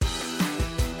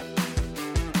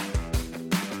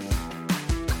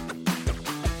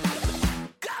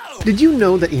Did you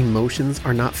know that emotions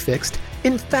are not fixed?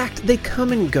 In fact, they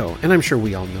come and go, and I'm sure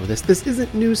we all know this. This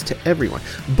isn't news to everyone,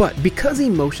 but because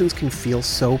emotions can feel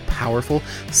so powerful,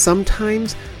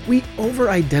 sometimes we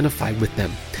over-identify with them.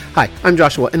 Hi, I'm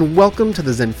Joshua, and welcome to the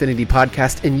Zenfinity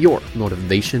Podcast and your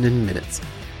Motivation in Minutes.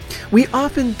 We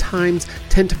oftentimes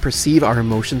tend to perceive our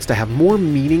emotions to have more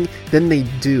meaning than they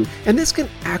do, and this can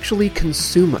actually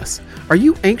consume us. Are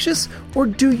you anxious, or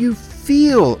do you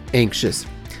feel anxious?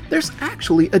 There's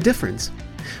actually a difference.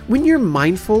 When you're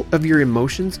mindful of your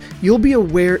emotions, you'll be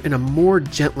aware in a more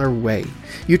gentler way.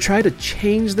 You try to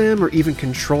change them or even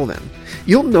control them.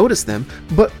 You'll notice them,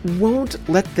 but won't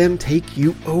let them take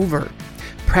you over.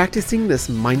 Practicing this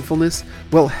mindfulness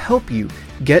will help you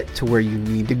get to where you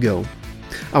need to go.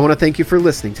 I want to thank you for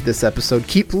listening to this episode.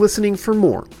 Keep listening for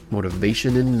more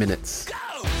Motivation in Minutes.